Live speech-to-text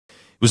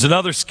was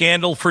another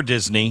scandal for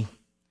Disney.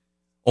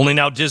 Only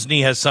now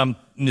Disney has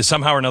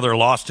somehow or another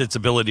lost its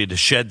ability to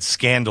shed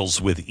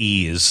scandals with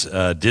ease.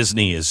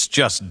 Disney is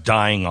just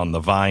dying on the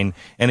vine,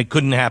 and it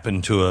couldn't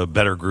happen to a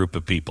better group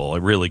of people.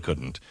 It really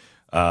couldn't.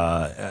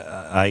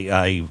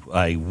 I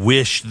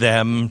wish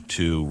them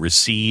to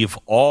receive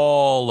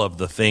all of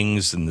the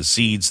things and the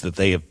seeds that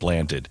they have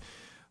planted.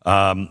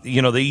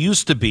 They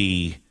used to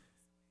be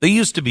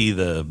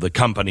the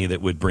company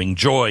that would bring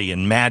joy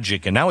and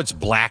magic, and now it's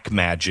black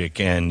magic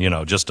and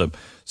just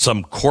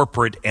some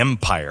corporate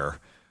empire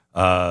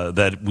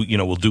that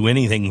will do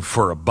anything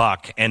for a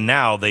buck. And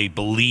now they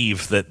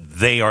believe that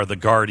they are the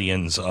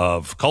guardians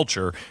of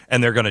culture,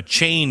 and they're going to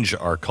change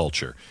our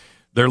culture.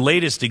 Their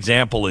latest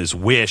example is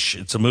Wish.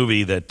 It's a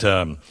movie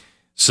that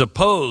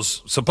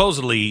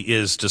supposedly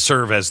is to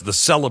serve as the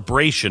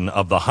celebration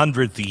of the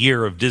 100th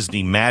year of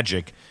Disney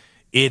magic.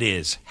 It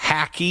is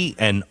hacky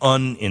and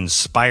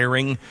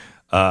uninspiring,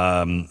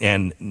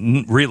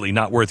 and really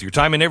not worth your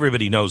time. And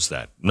everybody knows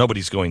that.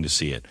 Nobody's going to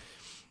see it.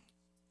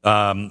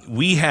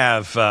 We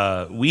have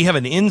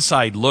an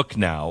inside look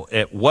now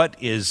at what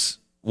is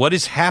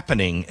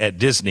happening at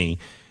Disney,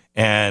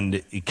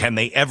 and can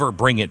they ever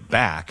bring it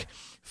back?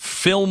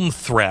 Film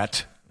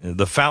Threat,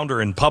 the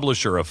founder and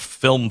publisher of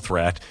Film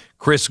Threat,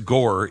 Chris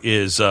Gore,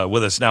 is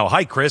with us now.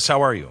 Hi, Chris.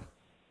 How are you?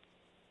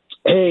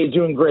 Hey,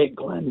 doing great,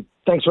 Glenn.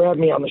 Thanks for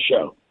having me on the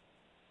show.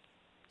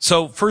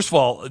 So, first of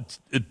all,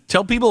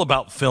 tell people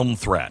about Film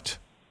Threat.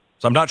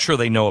 So I'm not sure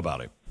they know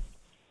about it.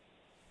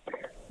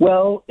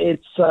 Well,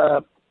 it's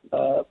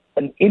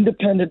an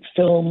independent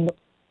film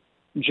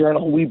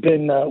journal. We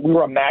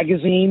were a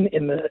magazine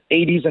in the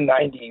 80s and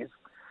 90s.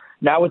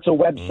 Now it's a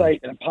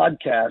website and a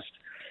podcast.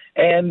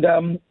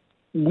 And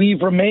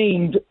we've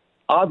remained,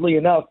 oddly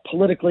enough,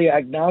 politically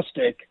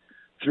agnostic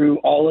through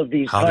all of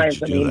these times.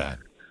 How did you do that?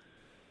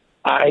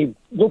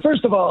 Well,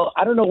 first of all,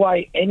 I don't know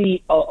why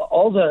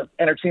all the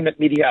entertainment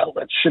media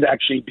outlets should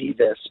actually be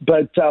this,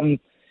 but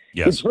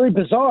yes. It's very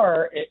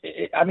bizarre.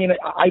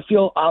 I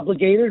feel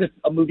obligated if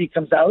a movie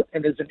comes out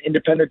and is an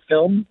independent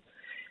film,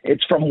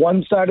 it's from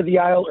one side of the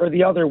aisle or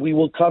the other, we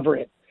will cover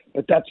it.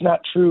 But that's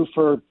not true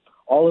for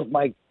all of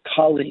my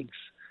colleagues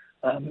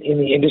in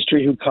the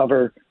industry who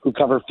cover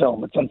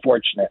film. It's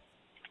unfortunate.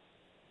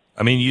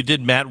 I mean, you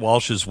did Matt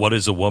Walsh's What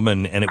is a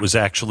Woman, and it was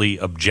actually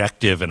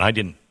objective, and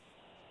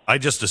I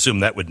just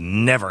assumed that would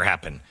never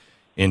happen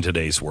in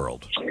today's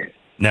world.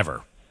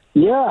 Never.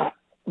 Yeah.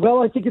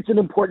 Well, I think it's an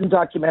important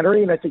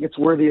documentary, and I think it's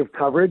worthy of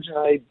coverage. And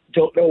I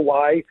don't know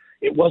why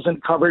it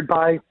wasn't covered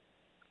by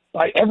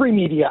every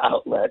media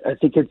outlet. I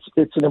think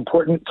it's an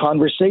important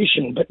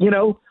conversation. But,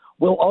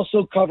 we'll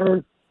also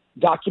cover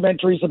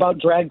documentaries about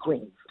drag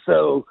queens.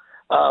 So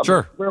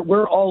sure.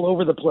 We're all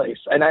over the place.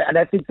 And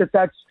I think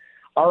that's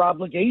our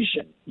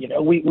obligation.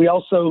 We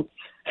also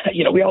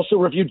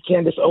reviewed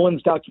Candace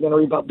Owens'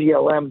 documentary about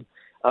BLM,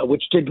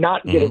 which did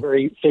not get a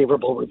very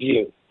favorable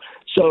review.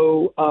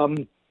 So,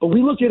 but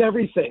we look at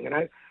everything,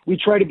 and we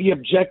try to be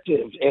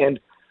objective. And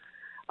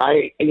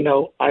I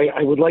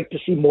would like to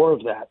see more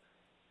of that.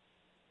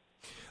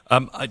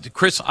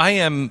 Chris, I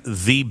am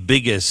the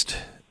biggest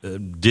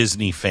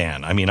Disney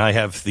fan. I mean, I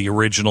have the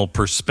original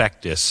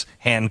prospectus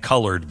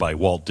hand-colored by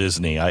Walt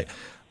Disney. I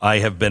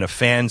have been a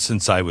fan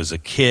since I was a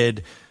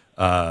kid.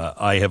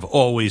 I have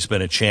always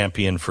been a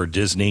champion for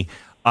Disney.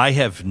 I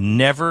have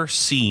never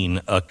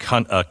seen a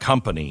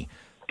company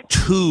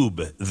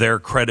tube their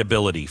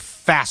credibility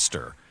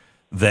faster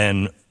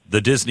than the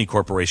Disney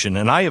Corporation.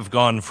 And I have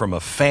gone from a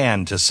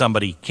fan to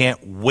somebody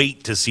can't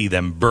wait to see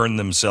them burn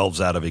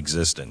themselves out of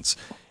existence.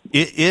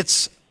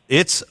 It's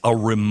a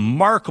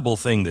remarkable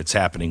thing that's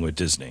happening with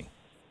Disney.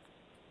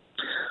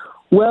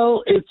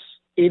 Well, it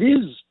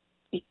is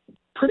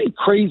pretty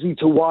crazy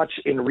to watch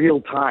in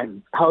real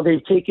time how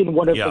they've taken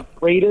one of the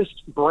greatest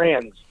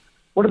brands,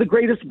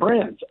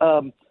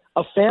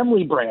 a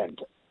family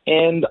brand.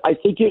 And I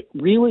think it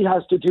really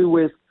has to do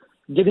with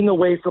getting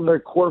away from their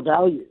core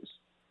values.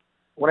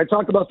 When I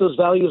talk about those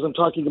values, I'm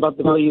talking about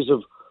the values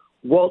of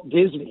Walt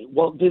Disney,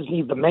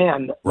 the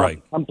man, right.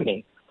 Not the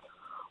company.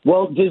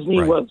 Walt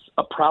Disney was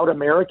a proud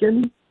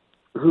American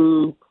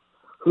who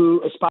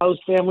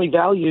espoused family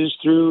values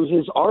through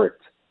his art.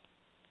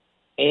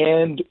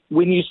 And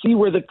when you see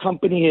where the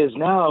company is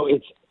now,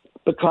 it's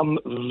become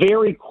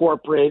very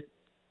corporate,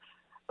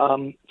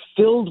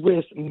 filled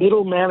with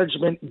middle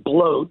management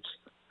bloat,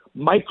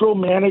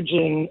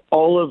 micromanaging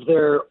all of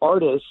their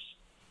artists.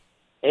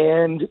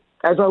 And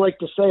as I like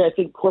to say, I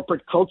think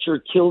corporate culture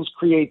kills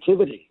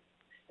creativity.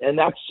 And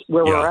that's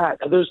where we're at.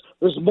 There's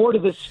more to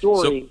this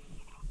story.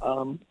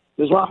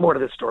 There's a lot more to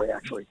this story,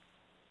 actually.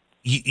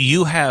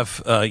 You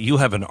have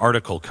an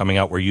article coming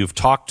out where you've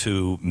talked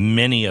to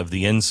many of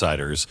the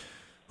insiders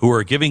who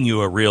are giving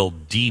you a real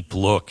deep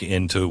look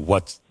into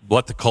what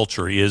the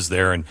culture is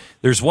there. And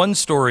there's one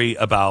story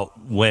about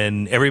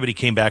when everybody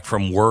came back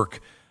from work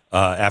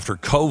after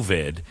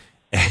COVID,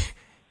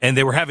 and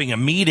they were having a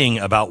meeting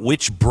about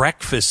which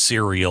breakfast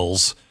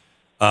cereals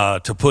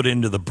to put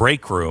into the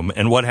break room,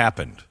 and what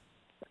happened?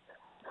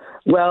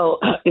 Well,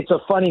 it's a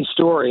funny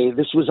story.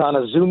 This was on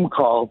a Zoom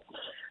call.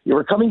 You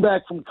were coming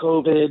back from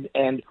COVID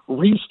and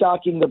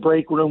restocking the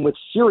break room with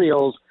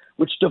cereals,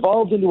 which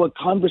devolved into a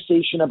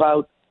conversation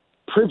about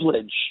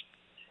privilege.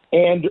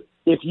 And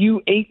if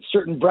you ate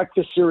certain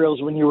breakfast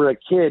cereals when you were a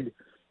kid,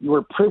 you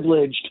were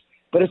privileged.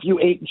 But if you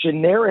ate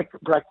generic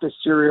breakfast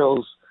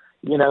cereals,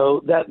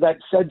 that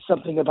said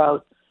something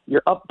about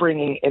your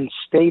upbringing and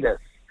status.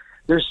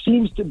 There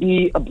seems to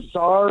be a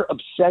bizarre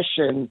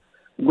obsession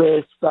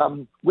with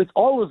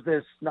all of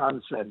this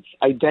nonsense,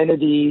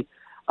 identity,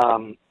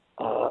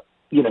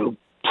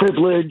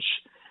 privilege,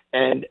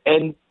 and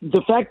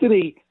the fact that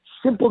a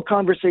simple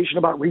conversation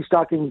about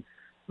restocking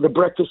the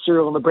breakfast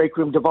cereal in the break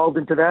room devolved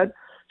into that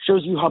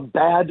shows you how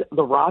bad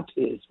the rot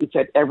is. It's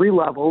at every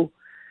level,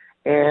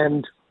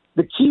 and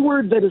the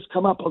keyword that has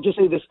come up, I'll just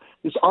say this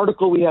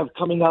article we have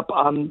coming up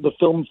on the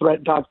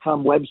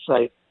filmthreat.com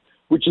website,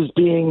 which is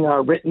being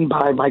written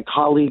by my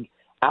colleague,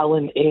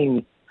 Alan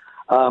Ng.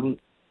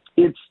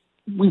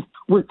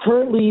 We're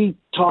currently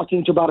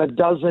talking to about a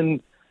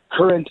dozen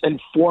current and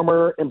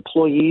former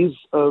employees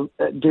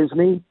at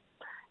Disney,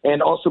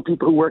 and also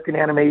people who work in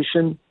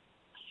animation.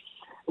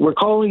 We're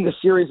calling the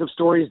series of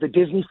stories the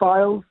Disney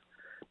Files,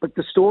 but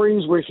the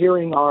stories we're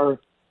hearing are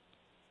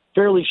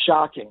fairly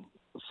shocking.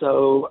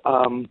 So,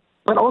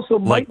 but also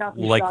might not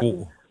be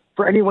shocking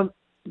for anyone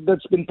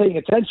that's been paying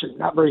attention.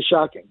 Not very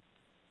shocking.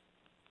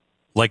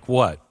 Like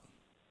what?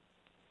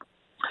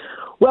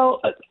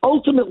 Well,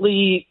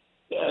 ultimately,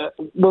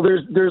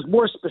 there's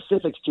more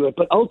specifics to it,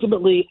 but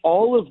ultimately,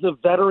 all of the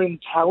veteran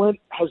talent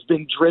has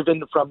been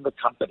driven from the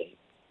company,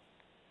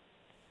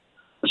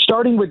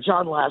 starting with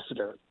John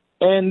Lasseter,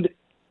 and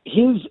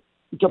his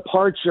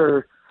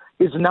departure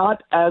is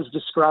not as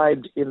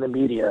described in the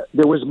media.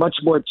 There was much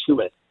more to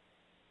it.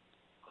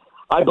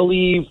 I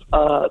believe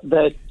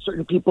that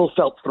certain people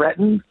felt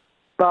threatened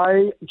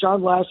by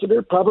John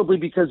Lasseter, probably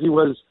because he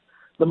was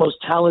the most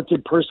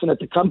talented person at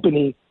the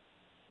company.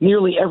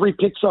 Nearly every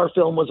Pixar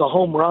film was a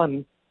home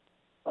run.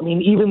 I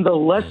mean, even the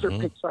lesser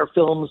Pixar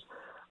films,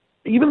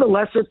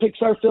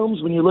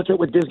 when you look at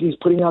what Disney's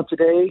putting out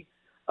today,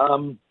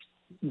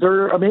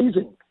 they're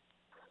amazing.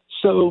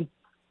 So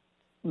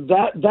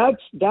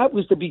that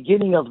was the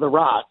beginning of the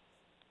rot,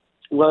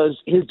 was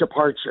his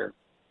departure.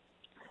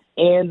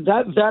 And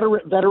that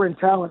veteran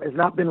talent has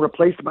not been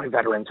replaced by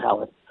veteran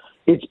talent.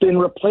 It's been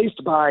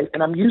replaced by,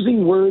 and I'm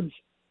using words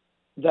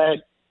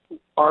that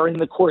are in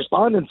the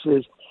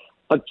correspondences,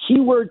 a key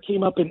word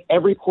came up in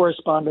every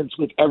correspondence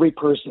with every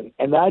person,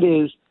 and that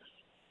is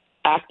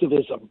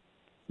activism.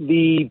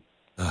 The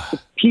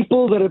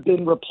people that have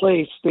been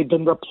replaced, they've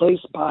been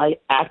replaced by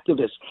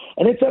activists.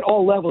 And it's at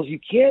all levels. You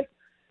can't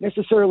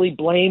necessarily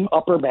blame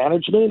upper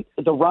management.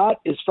 The rot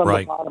is from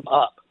the bottom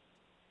up.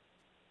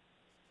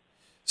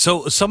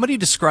 So somebody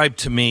described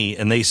to me,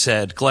 and they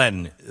said,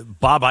 Glenn,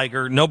 Bob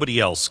Iger,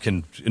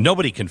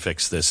 nobody can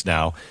fix this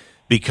now,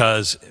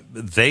 because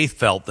they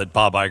felt that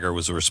Bob Iger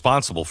was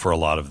responsible for a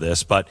lot of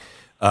this. But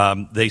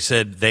they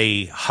said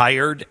they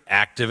hired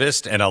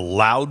activists and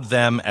allowed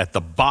them at the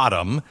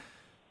bottom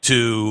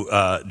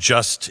to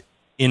just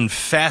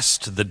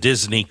infest the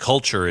Disney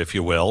culture, if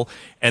you will.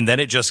 And then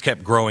it just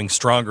kept growing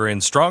stronger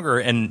and stronger.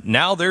 And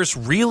now there's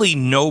really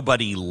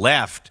nobody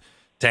left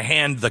to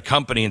hand the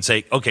company and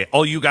say, okay,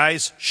 all you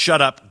guys,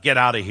 shut up, get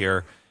out of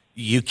here.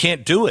 You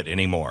can't do it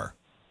anymore.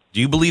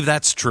 Do you believe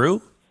that's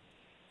true?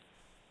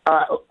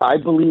 I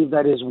believe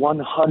that is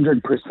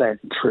 100%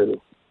 true.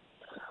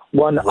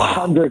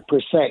 100%.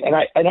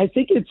 And I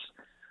think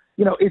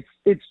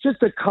it's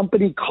just a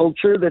company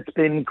culture that's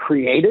been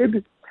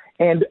created,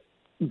 and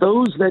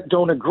those that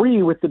don't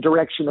agree with the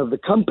direction of the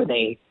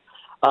company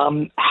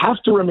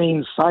have to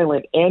remain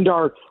silent and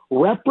are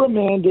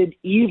reprimanded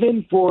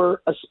even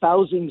for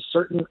espousing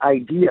certain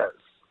ideas.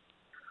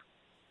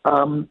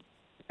 The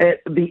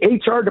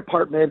HR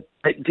department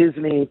at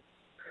Disney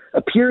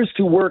appears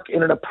to work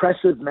in an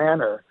oppressive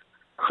manner,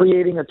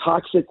 creating a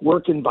toxic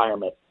work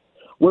environment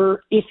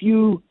where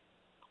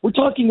we're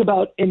talking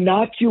about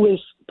innocuous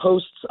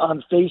posts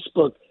on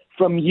Facebook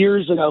from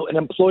years ago and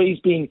employees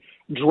being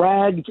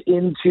dragged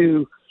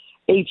into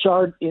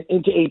HR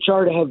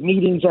to have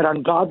meetings at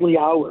ungodly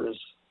hours,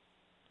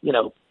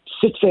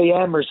 6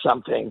 a.m. or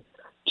something,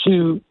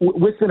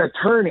 with an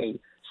attorney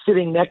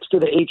sitting next to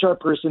the HR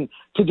person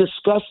to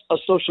discuss a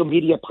social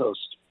media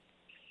post.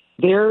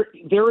 There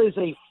is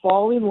a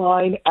fall in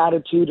line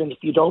attitude, and if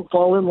you don't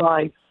fall in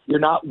line, you're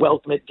not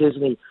welcome at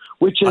Disney,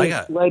 which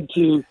has led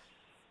to.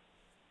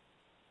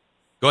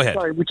 Go ahead.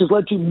 Sorry, which has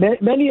led to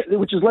many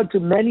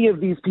of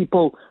these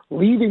people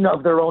leaving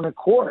of their own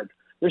accord.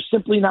 They're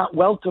simply not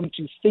welcome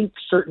to think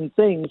certain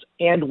things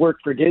and work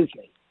for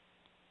Disney.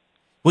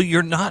 Well,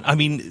 you're not. I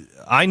mean,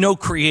 I know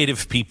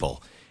creative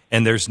people,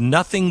 and there's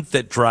nothing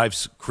that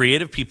drives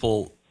creative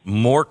people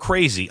more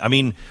crazy. I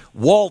mean,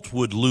 Walt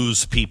would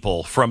lose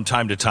people from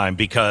time to time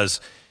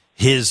because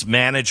his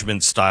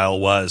management style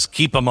was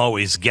keep them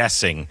always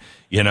guessing,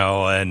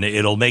 and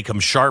it'll make them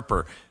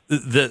sharper.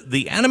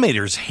 The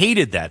animators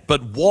hated that,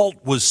 but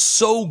Walt was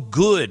so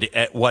good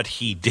at what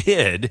he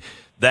did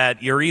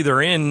that you're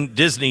either in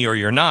Disney or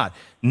you're not.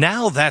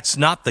 Now that's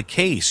not the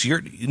case.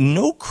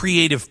 No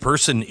creative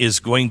person is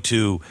going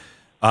to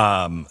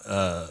want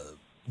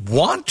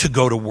to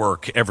go to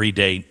work every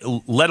day,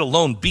 let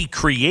alone be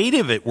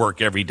creative at work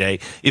every day,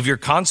 if you're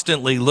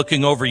constantly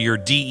looking over your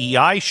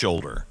DEI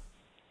shoulder.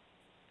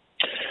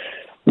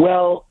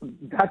 Well,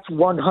 that's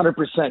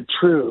 100%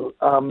 true.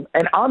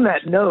 And on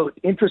that note,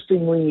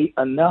 interestingly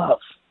enough,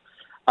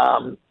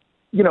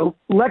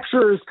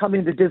 lecturers come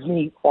into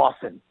Disney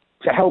often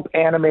to help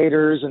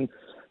animators and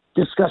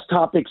discuss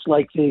topics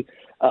like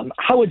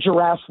how a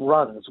giraffe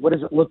runs. What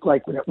does it look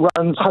like when it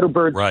runs? How do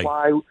birds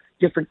fly?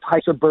 Different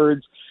types of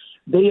birds.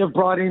 They have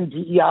brought in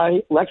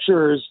DEI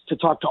lecturers to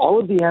talk to all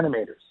of the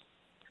animators.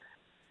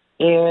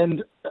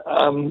 And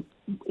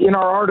in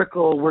our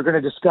article, we're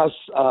going to discuss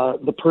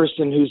the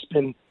person who's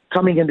been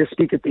coming in to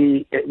speak with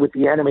the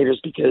animators,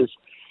 because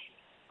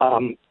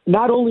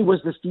not only was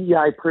this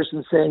DEI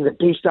person saying that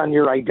based on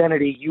your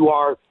identity, you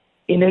are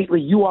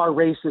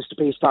racist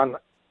based on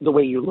the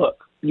way you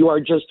look. You are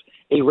just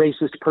a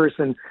racist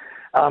person.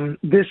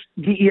 This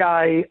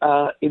DEI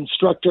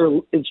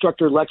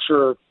instructor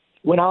lecturer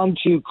went on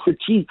to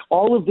critique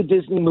all of the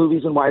Disney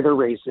movies and why they're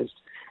racist,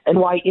 and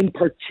why, in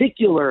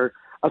particular,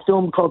 a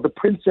film called The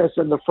Princess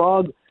and the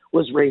Frog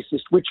was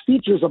racist, which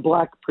features a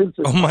black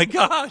princess. Oh my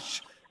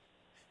gosh.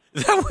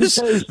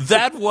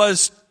 That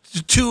was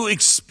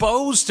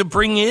to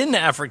bring in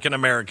African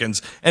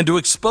Americans and to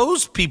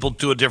expose people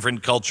to a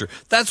different culture.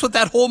 That's what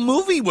that whole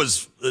movie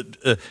was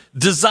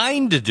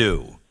designed to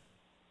do.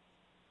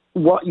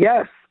 Well,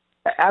 yes,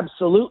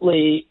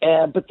 absolutely.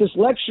 But this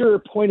lecturer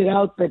pointed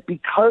out that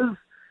because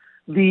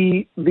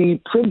the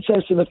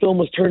princess in the film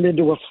was turned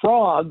into a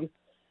frog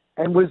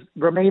and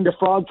remained a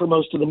frog for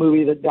most of the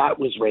movie, that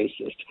was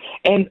racist.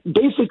 And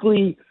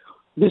basically,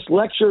 this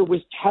lecturer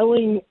was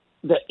telling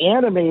the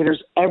animators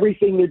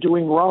everything they're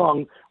doing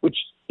wrong, which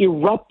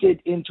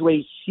erupted into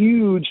a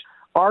huge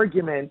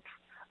argument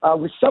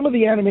with some of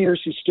the animators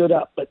who stood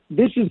up. But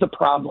this is the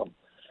problem.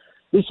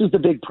 This is the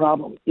big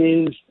problem,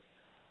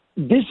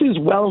 this is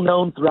well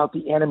known throughout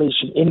the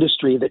animation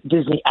industry that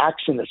Disney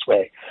acts in this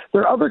way.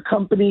 There are other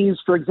companies,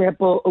 for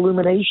example,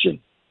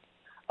 Illumination,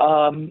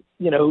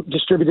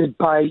 distributed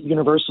by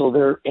Universal,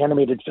 their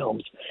animated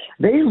films.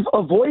 They've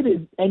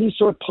avoided any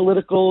sort of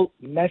political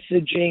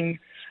messaging.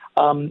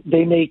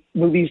 They make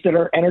movies that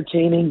are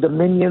entertaining. The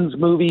Minions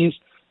movies,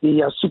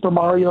 the Super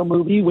Mario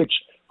movie, which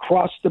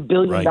crossed the $1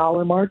 billion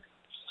mark.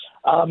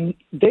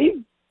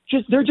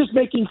 They're just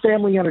making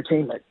family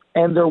entertainment,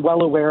 and they're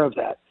well aware of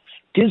that.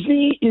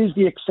 Disney is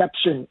the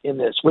exception in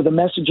this, where the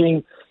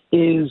messaging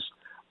is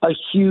a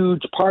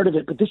huge part of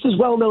it. But this is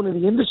well known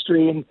in the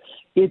industry, and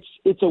it's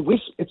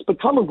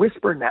become a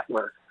whisper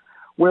network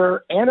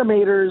where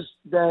animators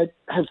that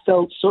have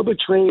felt so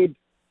betrayed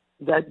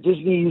that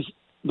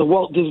the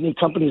Walt Disney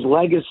Company's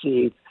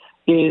legacy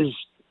is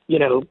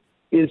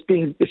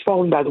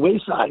falling by the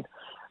wayside,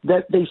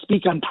 that they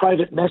speak on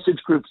private message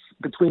groups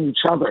between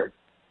each other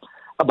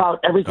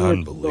about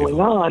everything that's going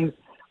on.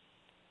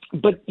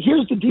 But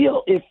here's the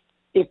deal.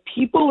 If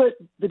people at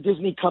the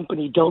Disney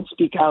Company don't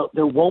speak out,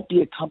 there won't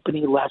be a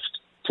company left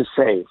to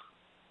save.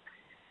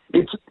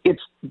 It's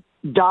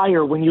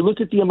dire. When you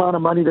look at the amount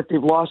of money that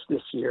they've lost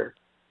this year,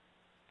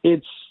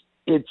 it's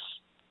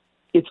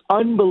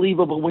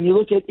unbelievable. When you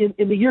look at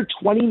in the year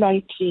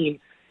 2019,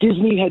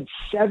 Disney had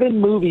 7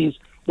 movies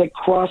that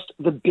crossed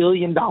the $1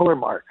 billion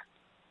mark.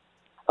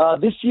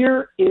 This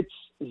year, it's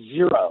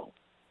 0.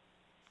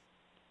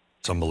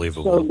 It's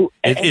unbelievable.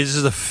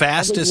 It's the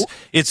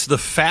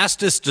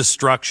fastest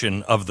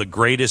destruction of the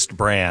greatest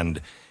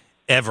brand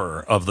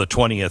ever of the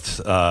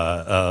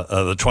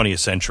 20th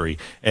century.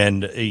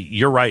 And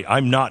you're right.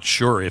 I'm not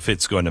sure if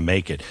it's going to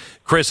make it.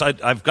 Chris,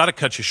 I've got to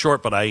cut you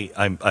short, but I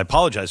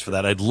apologize for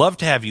that. I'd love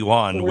to have you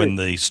on when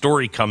the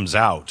story comes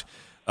out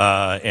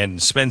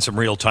and spend some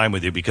real time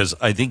with you, because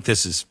I think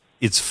it's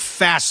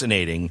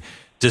fascinating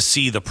to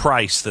see the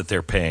price that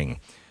they're paying.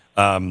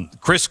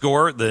 Chris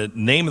Gore, the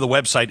name of the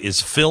website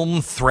is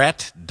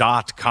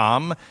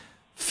filmthreat.com,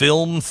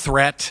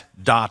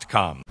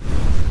 filmthreat.com.